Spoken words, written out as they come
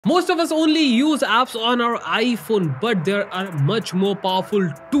Most of us only use apps on our iPhone, but there are much more powerful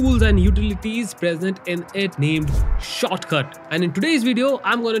tools and utilities present in it named Shortcut. And in today's video,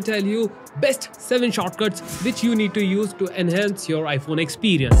 I'm going to tell you best 7 shortcuts which you need to use to enhance your iPhone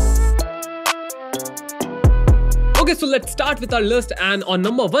experience. Okay, so let's start with our list, and on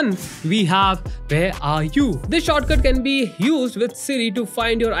number 1 we have Where Are You? This shortcut can be used with Siri to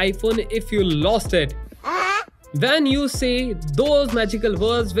find your iPhone if you lost it. When you say those magical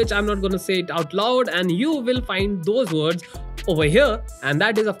words, which I'm not going to say it out loud, and you will find those words over here, and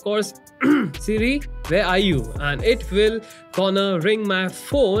that is of course Siri, where are you? And it will gonna ring my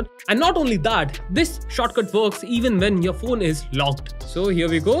phone. And not only that, this shortcut works even when your phone is locked. So here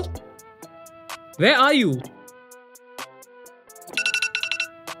we go. Where are you?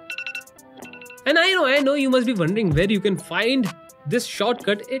 And I know you must be wondering where you can find this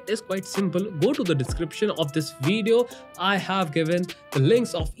shortcut. It is quite simple. Go to the description of this video. I have given the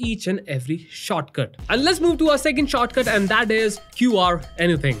links of each and every shortcut. And let's move to our second shortcut, and that is QR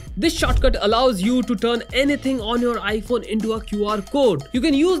anything. This shortcut allows you to turn anything on your iPhone into a QR code. You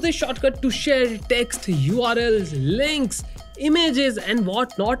can use this shortcut to share text, URLs, links, images, and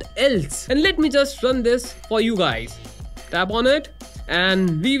whatnot else. And let me just run this for you guys. Tap on it,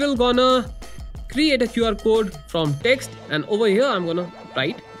 and we will gonna create a QR code from text, and over here I'm gonna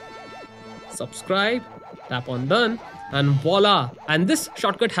write subscribe, tap on done, and voila. And this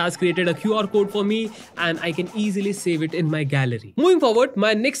shortcut has created a QR code for me, and I can easily save it in my gallery. Moving forward,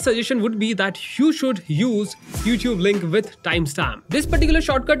 my next suggestion would be that you should use YouTube link with timestamp. This particular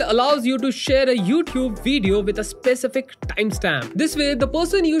shortcut allows you to share a YouTube video with a specific timestamp. This way, the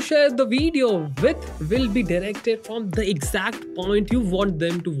person you share the video with will be directed from the exact point you want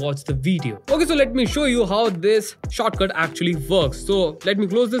them to watch the video. Okay, so let me show you how this shortcut actually works. So let me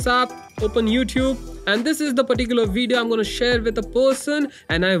close this app, open YouTube, and this is the particular video I'm going to share with a person,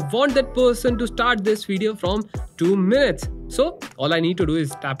 and I want that person to start this video from 2 minutes. So all I need to do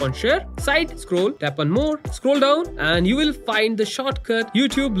is tap on share, side scroll, tap on more, scroll down, and you will find the shortcut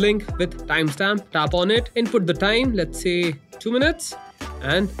YouTube link with timestamp. Tap on it, input the time, let's say 2 minutes,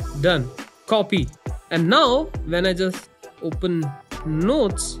 and done. Copy. And now when I just open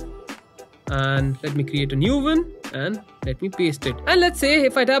notes, and let me create a new one, and let me paste it. And let's say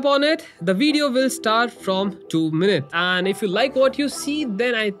if I tap on it, the video will start from 2 minutes. And if you like what you see,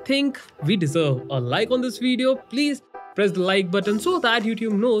 then I think we deserve a like on this video. Please press the like button so that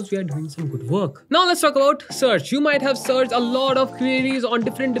YouTube knows we are doing some good work. Now let's talk about search. You might have searched a lot of queries on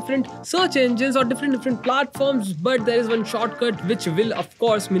different search engines or different platforms, but there is one shortcut which will of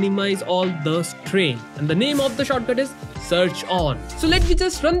course minimize all the strain. And the name of the shortcut is search on. So let me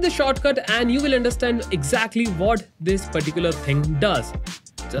just run the shortcut, and you will understand exactly what this particular thing does.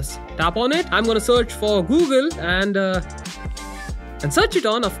 Just tap on it. I'm gonna search for Google and search it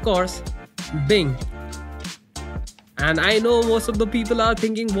on, of course, Bing. And I know most of the people are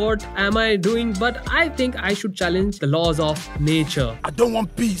thinking, what am I doing? But I think I should challenge the laws of nature. I don't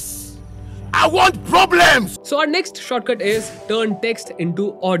want peace. I want problems. So our next shortcut is turn text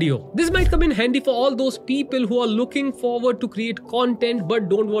into audio. This might come in handy for all those people who are looking forward to create content but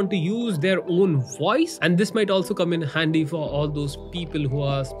don't want to use their own voice. And this might also come in handy for all those people who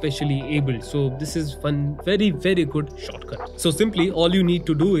are specially able. So this is one very good shortcut. So simply all you need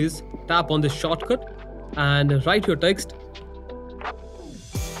to do is tap on the shortcut and write your text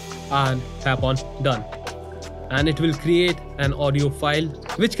and tap on done, and it will create an audio file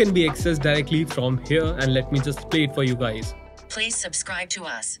which can be accessed directly from here. And let me just play it for you guys. Please subscribe to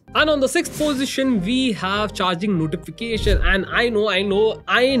us. And on the 6th position we have charging notification. And I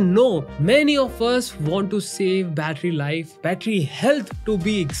know many of us want to save battery life, battery health to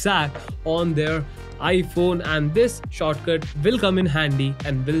be exact, on their iPhone, and this shortcut will come in handy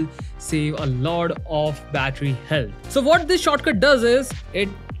and will save a lot of battery health. So what this shortcut does is it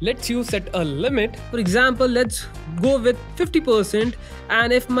lets you set a limit. For example, let's go with 50%,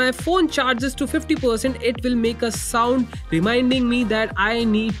 and if my phone charges to 50%, it will make a sound reminding me that I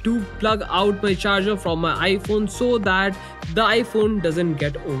need to plug out my charger from my iPhone so that the iPhone doesn't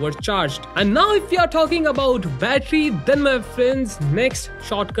get overcharged. And now if we are talking about battery, then my friends, next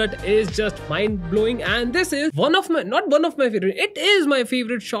shortcut is just mind-blowing, and this is not one of my favorite, it is my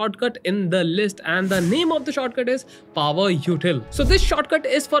favorite shortcut in the list, and the name of the shortcut is PowerUtil. So this shortcut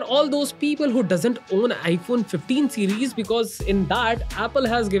is for all those people who doesn't own iPhone 15 series, because in that Apple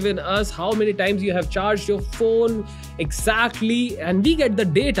has given us how many times you have charged your phone exactly, and we get the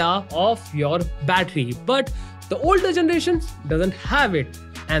data of your battery. But the older generations doesn't have it,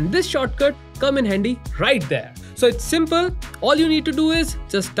 and this shortcut come in handy right there. So it's simple. All you need to do is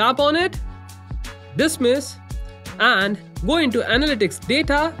just tap on it, dismiss, and go into analytics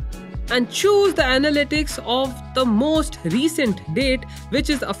data and choose the analytics of the most recent date, which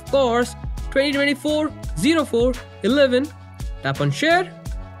is of course 2024-04-11. Tap on share,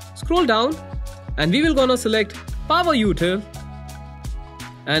 scroll down, and we will gonna select PowerUtil.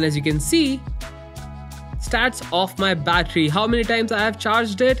 And as you can see, stats of my battery, how many times I have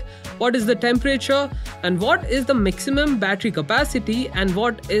charged it, what is the temperature, and what is the maximum battery capacity, and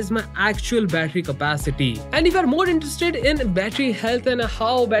what is my actual battery capacity. And if you are more interested in battery health and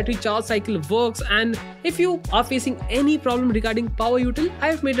how battery charge cycle works, and if you are facing any problem regarding PowerUtil,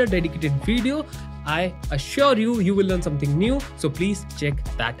 I have made a dedicated video. I assure you, you will learn something new. So please check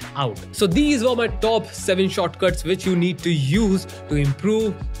that out. So these were my top 7 shortcuts which you need to use to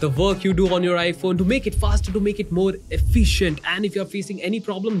improve the work you do on your iPhone, to make it faster, to make it more efficient. And if you're facing any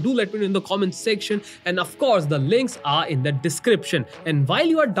problem, do let me know in the comment section. And of course, the links are in the description. And while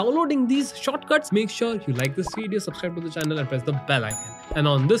you are downloading these shortcuts, make sure you like this video, subscribe to the channel, and press the bell icon. And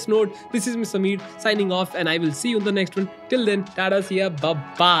on this note, this is Mr. Samir signing off, and I will see you in the next one. Till then, tada, see ya,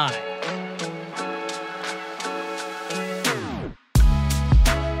 bye-bye.